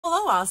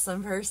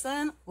awesome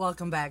person,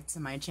 welcome back to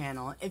my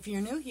channel. If you're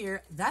new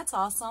here, that's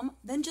awesome,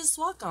 then just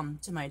welcome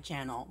to my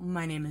channel.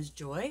 My name is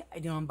Joy. I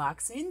do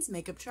unboxings,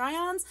 makeup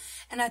try-ons,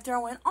 and I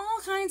throw in all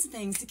kinds of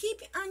things to keep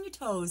you on your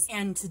toes.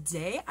 And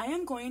today I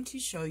am going to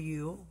show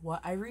you what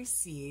I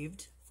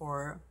received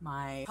for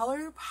my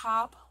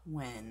Colourpop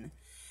win.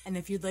 And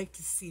if you'd like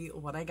to see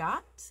what I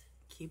got,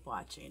 keep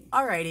watching.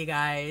 Alrighty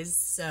guys,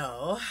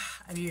 so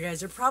you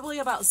guys are probably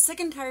about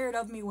sick and tired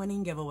of me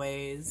winning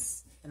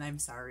giveaways. And I'm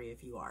sorry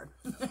if you are.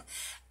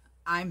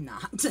 I'm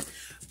not.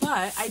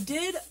 But I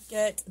did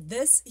get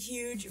this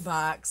huge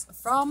box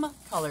from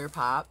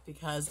Colourpop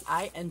because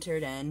I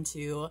entered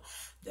into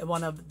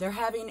they're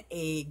having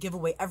a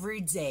giveaway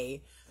every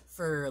day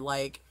for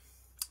like,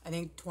 I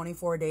think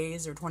 24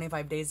 days or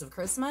 25 days of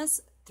Christmas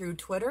through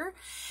Twitter.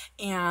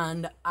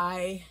 And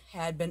I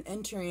had been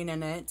entering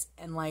in it,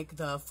 and like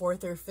the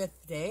 4th or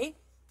 5th day,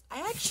 I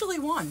actually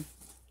won.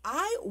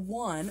 I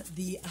won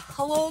the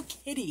Hello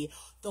Kitty,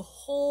 the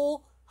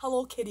whole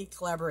Hello Kitty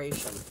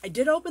collaboration. I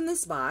did open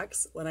this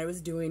box when I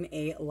was doing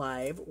a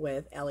live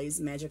with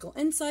Allie's Magical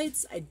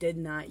Insights. I did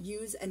not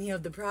use any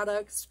of the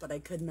products, but I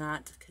could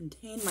not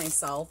contain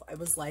myself. I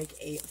was like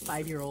a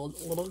 5-year-old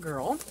little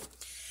girl.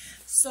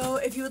 So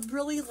if you would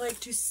really like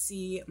to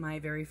see my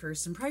very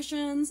first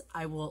impressions,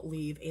 I will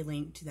leave a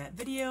link to that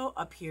video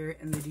up here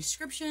in the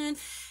description,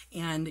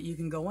 and you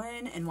can go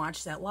in and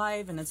watch that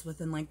live, and it's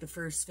within like the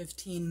first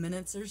 15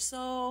 minutes or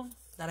so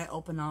that I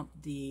open up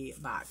the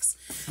box.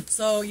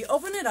 So you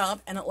open it up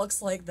and it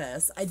looks like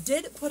this. I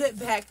did put it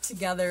back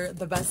together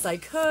the best I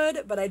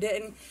could, but I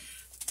didn't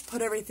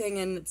put everything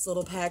in its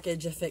little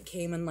package if it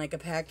came in like a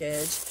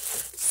package.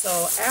 So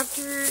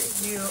after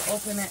you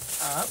open it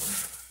up,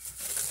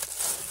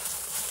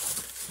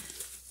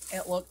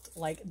 it looked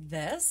like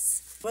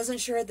this.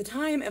 Wasn't sure at the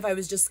time if I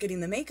was just getting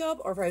the makeup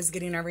or if I was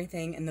getting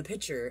everything in the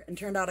picture, and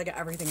turned out I got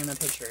everything in the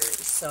picture.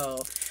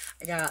 So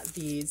I got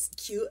these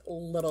cute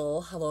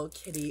little Hello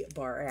Kitty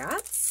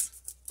barrettes,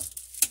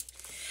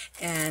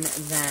 and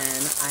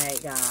then I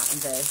got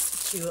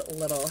this cute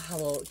little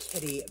Hello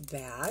Kitty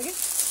bag,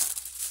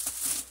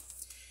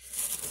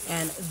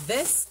 and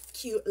this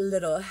cute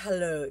little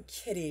Hello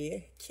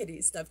Kitty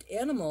stuffed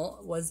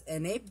animal was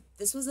in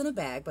a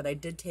bag, but I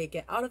did take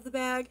it out of the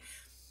bag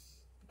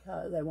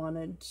because I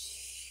wanted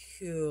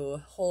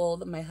to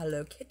hold my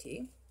Hello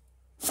Kitty.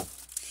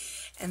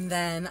 And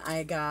then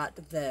I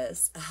got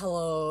this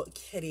Hello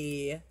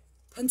Kitty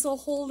pencil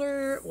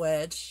holder,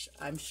 which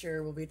I'm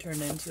sure will be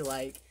turned into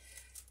like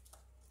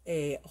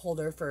a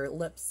holder for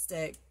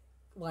lipstick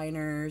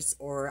liners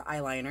or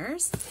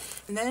eyeliners.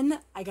 And then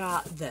I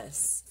got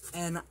this,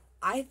 and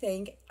I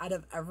think out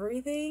of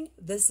everything,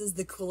 this is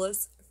the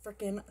coolest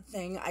freaking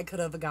thing I could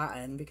have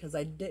gotten, because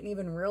I didn't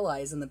even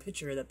realize in the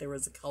picture that there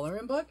was a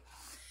coloring book.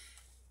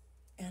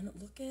 And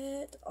look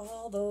at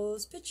all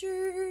those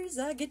pictures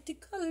I get to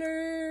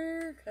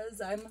color,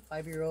 because I'm a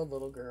 5-year-old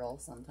little girl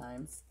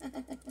sometimes.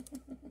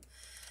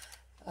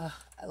 I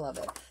love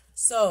it.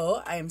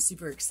 So I'm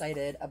super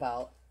excited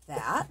about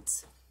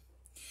that.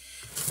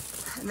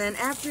 And then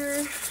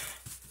after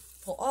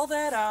pull all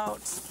that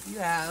out, you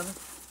have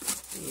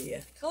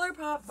the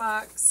Colourpop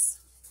box.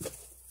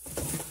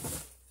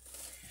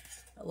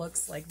 It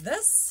looks like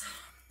this.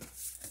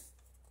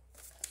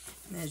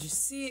 And as you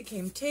see, it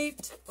came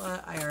taped,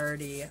 but I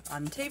already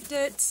untaped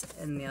it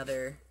in the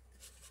other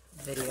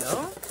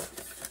video.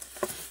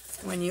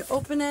 When you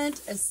open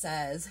it, it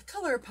says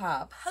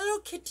Colourpop, Hello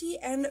Kitty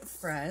and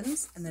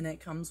Friends, and then it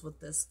comes with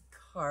this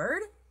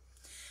card,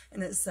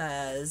 and it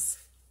says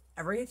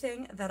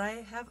everything that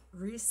I have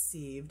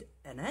received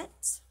in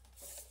it.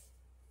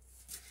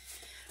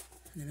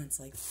 And then it's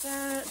like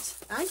that.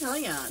 I tell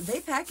ya, they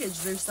package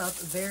their stuff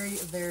very,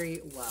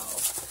 very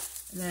well.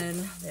 And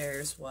then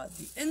there's what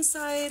the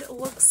inside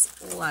looks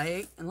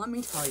like. And let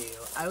me tell you,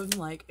 I'm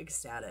like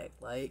ecstatic.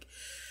 Like,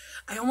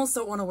 I almost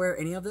don't want to wear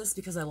any of this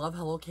because I love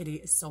Hello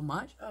Kitty so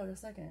much. Oh,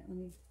 just a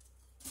second.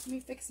 Let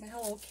me fix my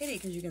Hello Kitty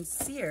because you can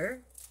see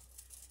her.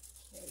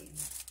 Okay,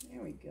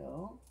 there we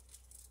go.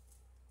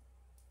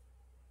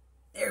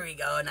 There we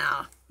go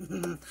now.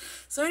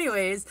 So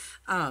anyways,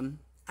 I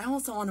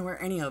almost don't want to wear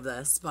any of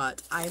this,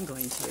 but I'm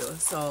going to.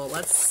 So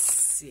let's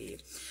see.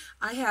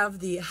 I have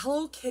the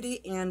Hello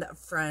Kitty and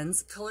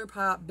Friends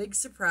Colourpop Big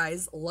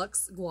Surprise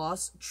Luxe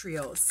Gloss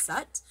Trio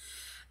Set.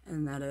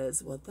 And that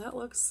is what that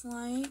looks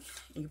like.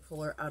 You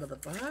pull her out of the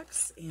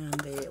box, and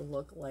they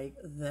look like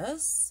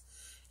this.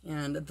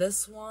 And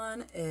this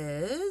one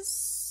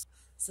says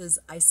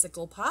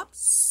Icicle Pop,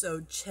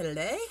 So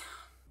Chile,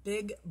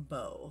 Big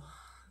Bow.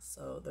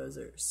 So those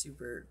are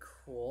super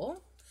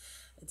cool.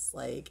 It's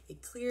like a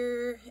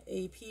clear,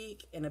 a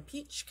peak, and a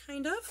peach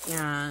kind of.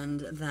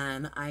 And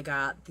then I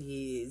got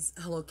these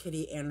Hello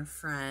Kitty and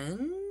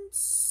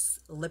Friends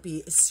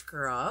Lippy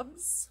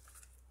Scrubs.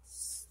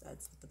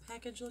 That's what the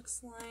package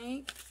looks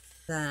like.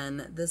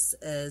 Then this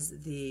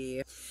is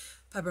the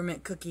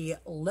Peppermint Cookie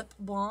Lip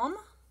Balm,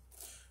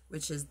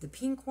 which is the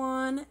pink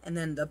one. And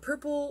then the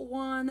purple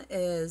one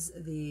is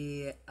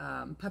the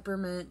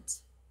Peppermint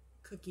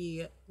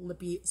Cookie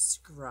Lippy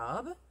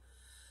Scrub.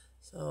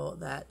 So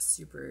that's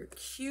super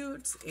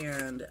cute,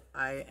 and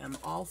I am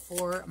all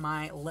for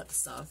my lip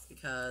stuff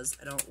because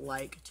I don't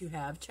like to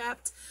have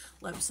chapped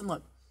lips. And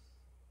look,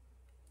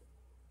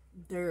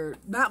 they're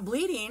not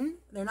bleeding.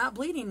 They're not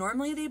bleeding.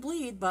 Normally they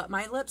bleed, but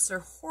my lips are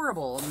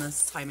horrible in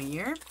this time of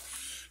year.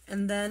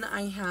 And then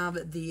I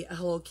have the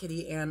Hello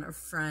Kitty and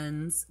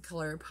Friends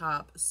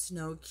Colourpop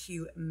Snow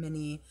Cute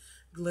Mini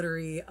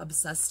Glittery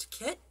Obsessed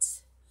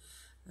Kit.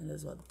 That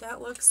is what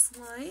that looks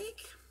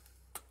like.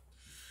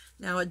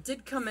 Now it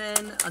did come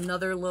in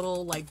another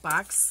little like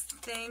box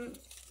thing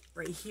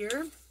right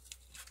here,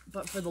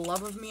 but for the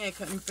love of me, I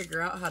couldn't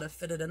figure out how to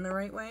fit it in the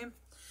right way.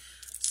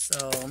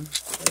 So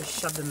I just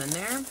shoved them in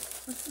there.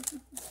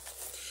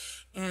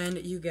 And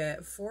you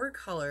get 4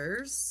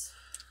 colors.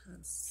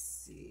 Let's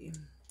see.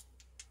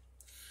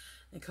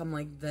 They come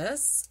like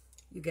this.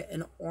 You get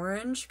an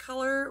orange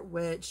color,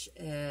 which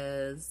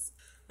is,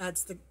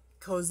 that's the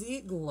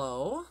Cozy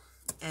Glow.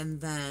 And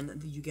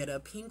then you get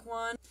a pink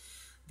one.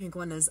 Pink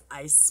one is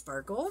Ice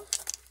Sparkle.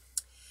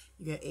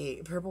 You get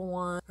a purple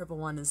one. Purple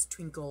one is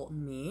Twinkle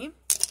Me.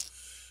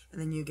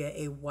 And then you get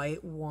a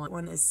white one.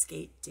 One is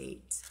Skate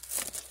Date.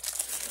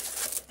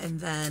 And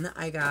then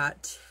I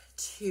got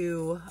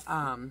 2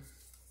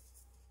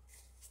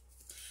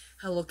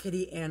 Hello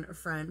Kitty and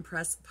Friend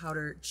Pressed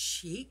Powder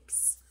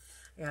Cheeks.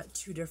 I got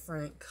 2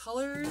 different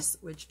colors,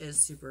 which is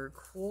super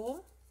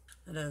cool.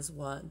 That is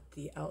what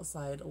the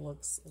outside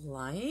looks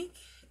like.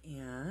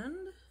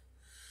 And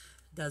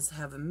it does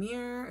have a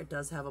mirror, it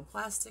does have a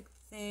plastic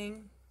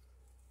thing,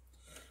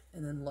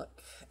 and then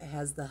look, it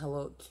has the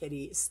Hello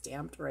Kitty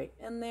stamped right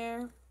in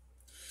there.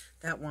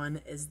 That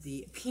one is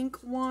the pink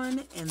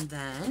one, and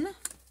then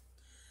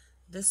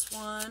this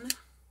one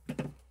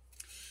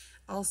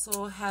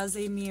also has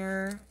a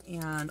mirror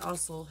and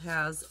also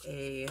has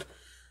a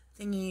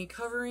thingy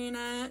covering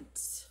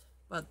it,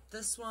 but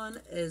this one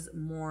is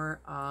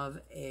more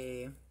of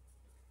a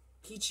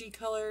peachy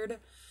colored,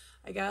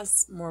 I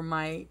guess, more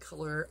my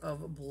color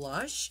of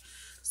blush.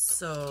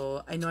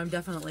 So I know I'm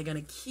definitely going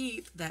to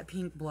keep that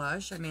pink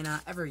blush. I may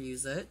not ever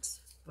use it,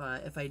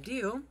 but if I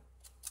do,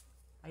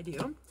 I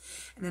do.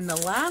 And then the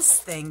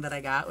last thing that I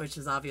got, which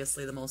is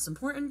obviously the most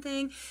important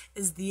thing,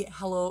 is the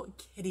Hello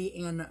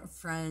Kitty and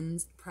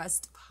Friends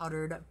Pressed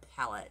Powdered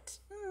Palette.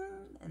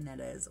 And that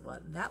is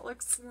what that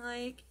looks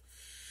like.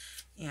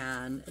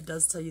 And it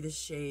does tell you the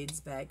shades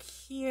back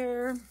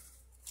here.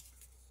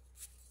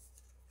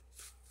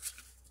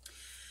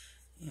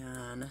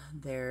 And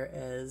there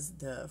is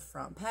the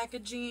front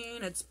packaging.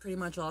 It's pretty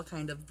much all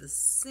kind of the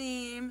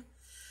same.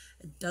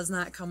 It does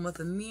not come with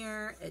a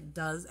mirror. It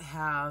does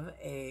have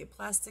a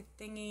plastic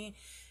thingy,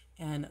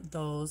 and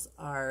those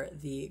are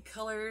the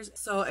colors.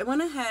 So I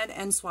went ahead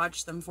and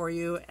swatched them for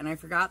you, and I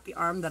forgot the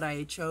arm that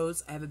I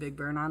chose. I have a big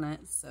burn on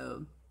it,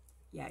 so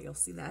yeah, you'll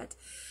see that.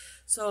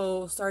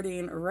 So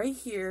starting right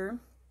here,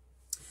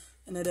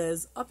 and it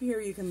is up here,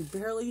 you can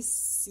barely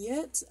see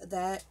it.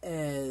 That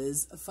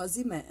is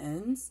Fuzzy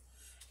Mittens.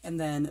 And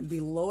then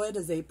below it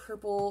is a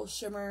purple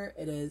shimmer.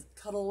 It is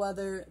Cuddle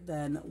Weather,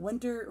 then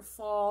Winter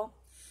Fall.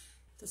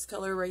 This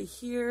color right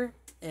here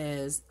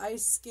is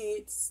Ice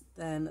Skates.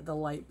 Then the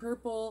light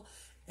purple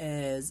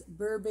is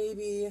Burr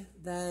Baby.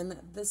 Then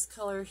this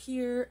color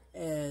here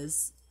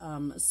is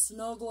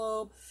Snow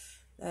Globe.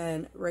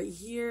 Then right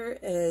here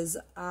is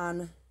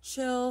On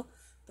Chill.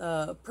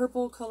 The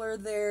purple color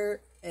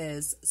there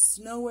is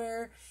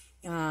Snowwear.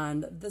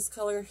 And this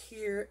color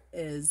here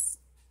is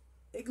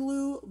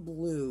Igloo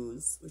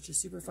Blues, which is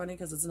super funny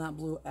because it's not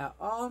blue at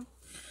all.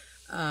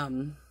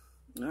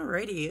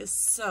 Alrighty,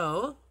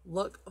 so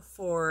look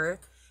for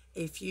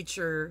a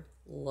future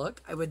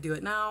look. I would do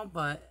it now,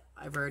 but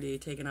I've already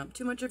taken up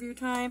too much of your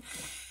time.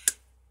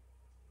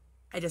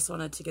 I just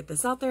wanted to get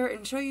this out there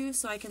and show you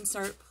so I can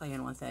start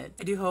playing with it.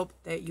 I do hope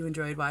that you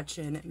enjoyed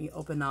watching me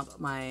open up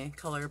my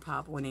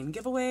Colourpop winning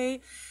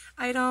giveaway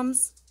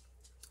items.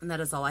 And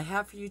that is all I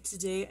have for you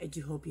today. I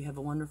do hope you have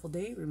a wonderful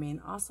day.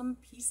 Remain awesome.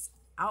 Peace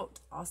out,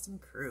 awesome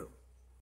crew.